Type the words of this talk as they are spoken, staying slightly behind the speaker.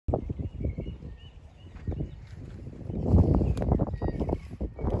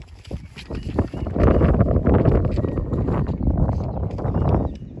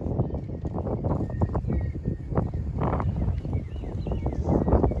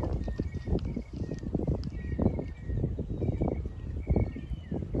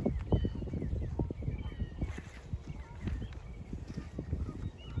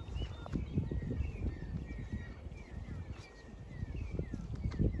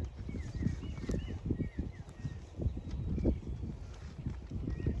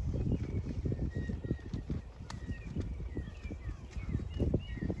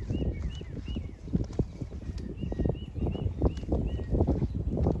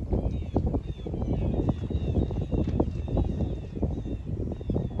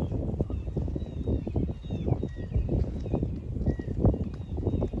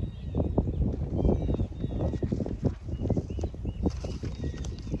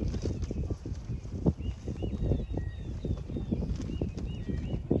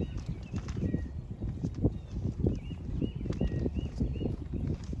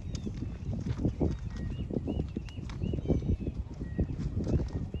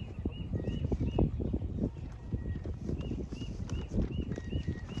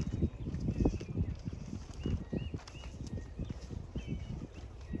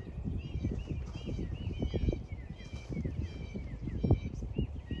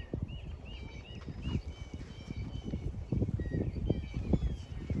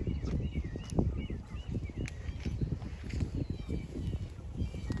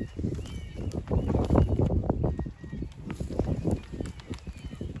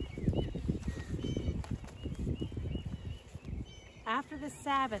after the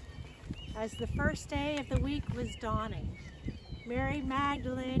Sabbath, as the first day of the week was dawning, Mary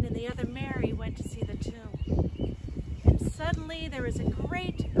Magdalene and the other Mary went to see the tomb. And suddenly there was a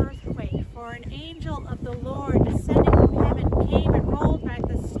great earthquake, for an angel of the Lord descending from heaven came and rolled back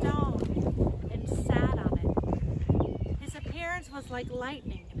the stone and sat on it. His appearance was like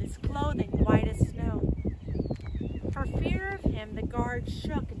lightning, and his clothing white as snow. For fear of him, the guards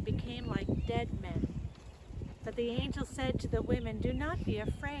shook and became like dead men. But the angel said to the women, "Do not be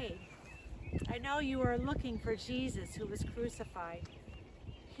afraid. I know you are looking for Jesus who was crucified.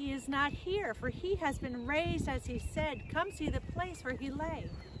 He is not here, for he has been raised as he said. Come see the place where he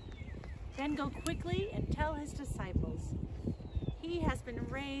lay. Then go quickly and tell his disciples, he has been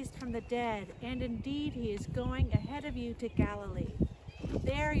raised from the dead, and indeed he is going ahead of you to Galilee.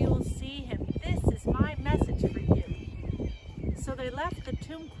 There you will see him. This is my message for you." So they left the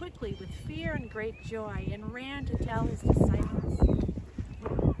tomb quickly with fear and great joy and ran to tell his disciples.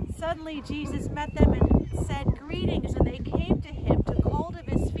 Suddenly Jesus met them and said, "Greetings," and they came to him, took hold of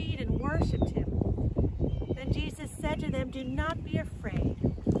his feet and worshipped him. Then Jesus said to them, "Do not be afraid.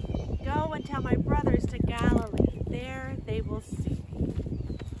 Go and tell my brothers to Galilee. There they will see me."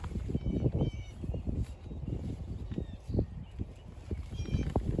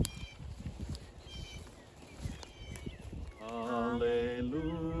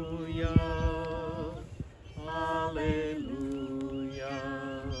 Alleluia, alleluia,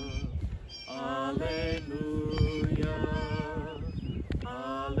 alleluia,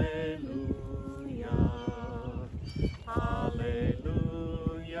 alleluia,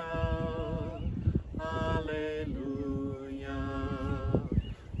 alleluia, alleluia,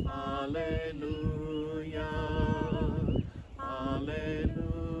 alleluia,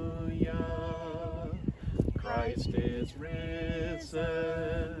 alleluia. Christ is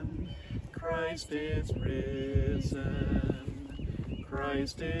risen, Christ is risen,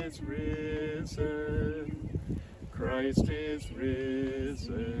 Christ is risen, Christ is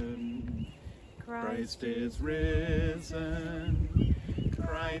risen, Christ is risen,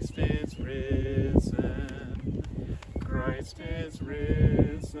 Christ is risen, Christ is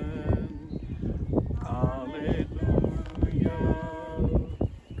risen, Alleluia.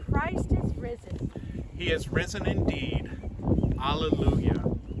 Christ is risen. He is risen indeed. Alleluia.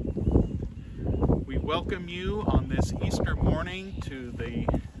 We welcome you on this Easter morning to the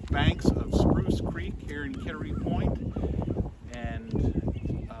banks of Spruce Creek here in Kittery Point, and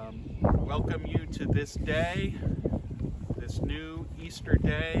welcome you to this day, this new Easter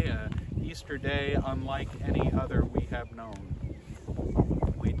day, Easter day unlike any other we have known.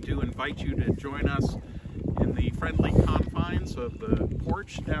 We do invite you to join us in the friendly confines of the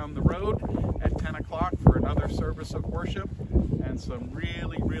porch down the road at 10 o'clock for another service of worship and some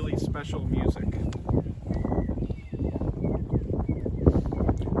really, really special music.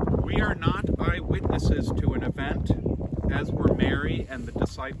 We are not eyewitnesses to an event, as were Mary and the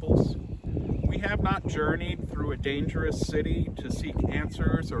disciples. We have not journeyed through a dangerous city to seek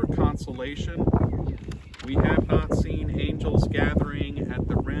answers or consolation. We have not seen angels gathering at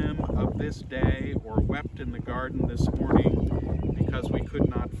the rim of this day or wept in the garden this morning because we could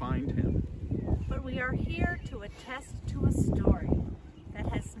not find him. But we are here to attest to a story that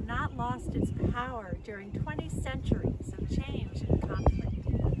has not lost its power during 20 centuries of change and conflict.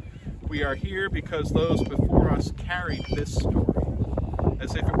 We are here because those before us carried this story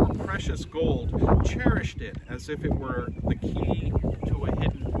as if it were precious gold, cherished it as if it were the key to a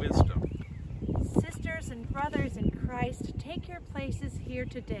hidden wisdom. Sisters and brothers in Christ, take your places here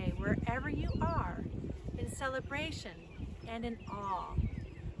today, wherever you are, in celebration and in awe.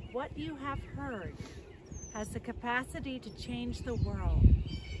 What you have heard has the capacity to change the world.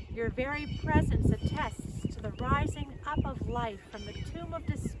 Your very presence attests to the rising up of life from the tomb of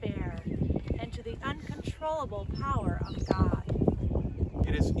despair and to the uncontrollable power of God.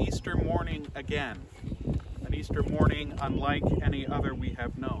 It is Easter morning again, an Easter morning unlike any other we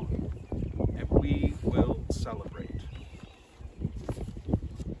have known, and we will celebrate.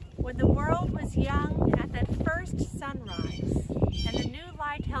 When the world was young at that first sunrise, and the new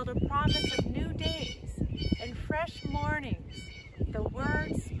light held a promise of new days and fresh mornings, the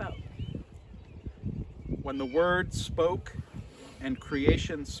Word spoke. When the Word spoke and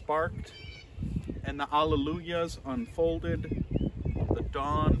creation sparked and the Alleluias unfolded, the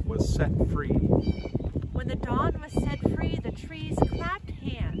dawn was set free. When the dawn was set free, the trees clapped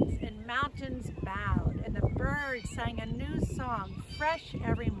hands and mountains bowed, and the birds sang a new song, fresh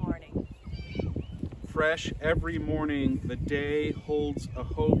every morning. Fresh every morning, the day holds a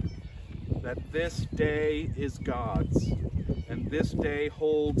hope that this day is God's, and this day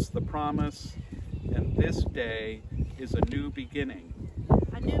holds the promise, and this day is a new beginning.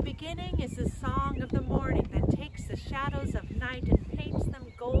 A new beginning is the song of the morning that takes the shadows of night and paints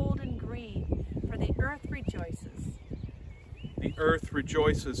them gold and green, for the earth rejoices. The earth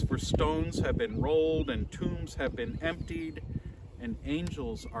rejoices, for stones have been rolled and tombs have been emptied, and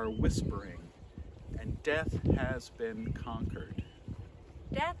angels are whispering, and death has been conquered.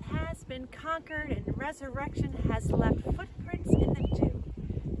 Death has been conquered, and resurrection has left footprints in the dew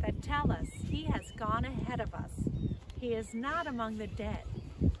that tell us he has gone ahead of us. He is not among the dead.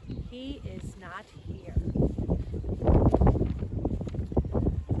 He is not here.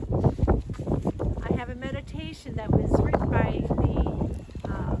 I have a meditation that was written by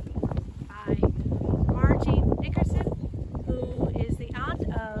Margie Nickerson, who is the aunt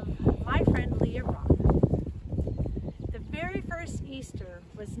of my friend Leah Roth. The very first Easter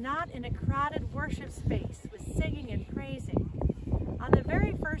was not in a crowded worship space with singing and praising. On the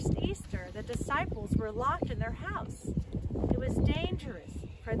very first Easter, the disciples were locked in their house. It was dangerous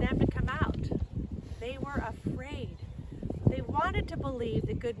for them to come out. They were afraid. They wanted to believe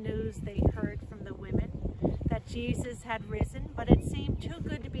the good news they heard from the women, that Jesus had risen, but it seemed too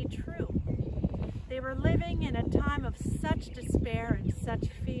good to be true. They were living in a time of such despair and such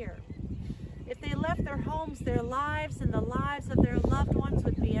fear. If they left their homes, their lives and the lives of their loved ones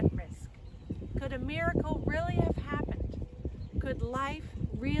would be at risk. Could a miracle really have happened? Could life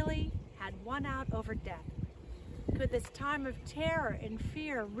really had won out over death? Could this time of terror and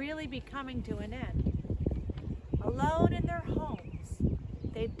fear really be coming to an end? Alone in their homes,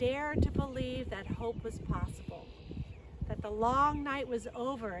 they dared to believe that hope was possible, that the long night was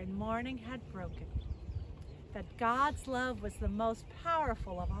over and morning had broken, that God's love was the most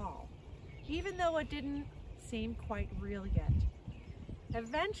powerful of all, even though it didn't seem quite real yet.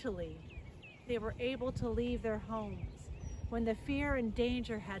 Eventually, they were able to leave their homes when the fear and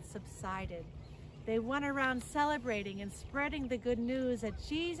danger had subsided. They went around celebrating and spreading the good news that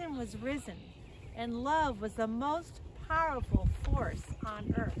Jesus was risen and love was the most powerful force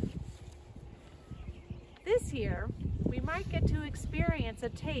on earth. This year, we might get to experience a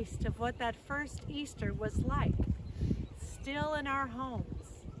taste of what that first Easter was like, still in our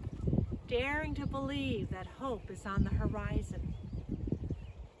homes, daring to believe that hope is on the horizon.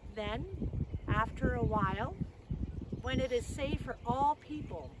 Then, after a while, when it is safe for all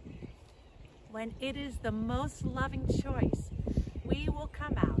people, when it is the most loving choice, we will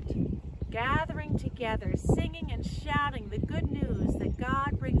come out, gathering together, singing and shouting the good news that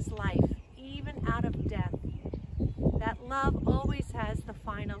God brings life even out of death, that love always has the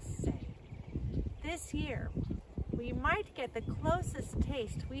final say. This year, we might get the closest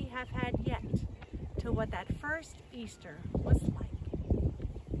taste we have had yet to what that first Easter was like.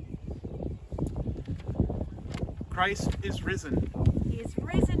 Christ is risen. He is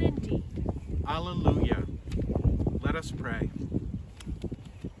risen indeed. Alleluia. Let us pray.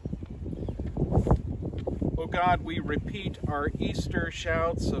 O God, we repeat our Easter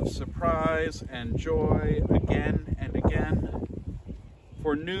shouts of surprise and joy again and again,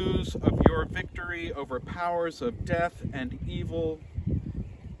 for news of your victory over powers of death and evil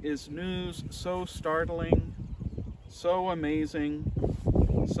is news so startling, so amazing,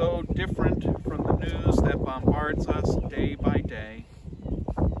 so different from the news that bombards us day by day.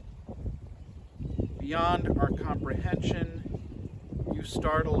 Beyond our comprehension, you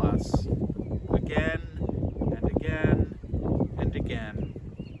startle us again and again and again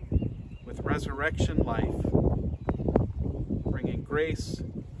with resurrection life, bringing grace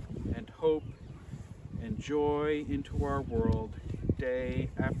and hope and joy into our world day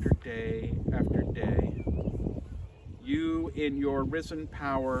after day after day. You, in your risen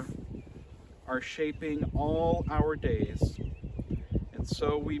power, are shaping all our days. And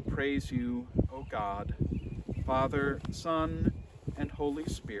so we praise you, O God, Father, Son, and Holy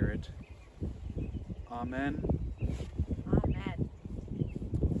Spirit. Amen. Amen.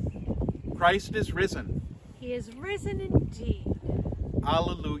 Christ is risen. He is risen indeed.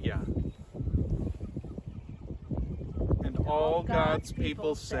 Alleluia. And all God's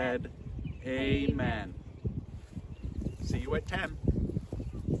people said, Amen. See you at 10.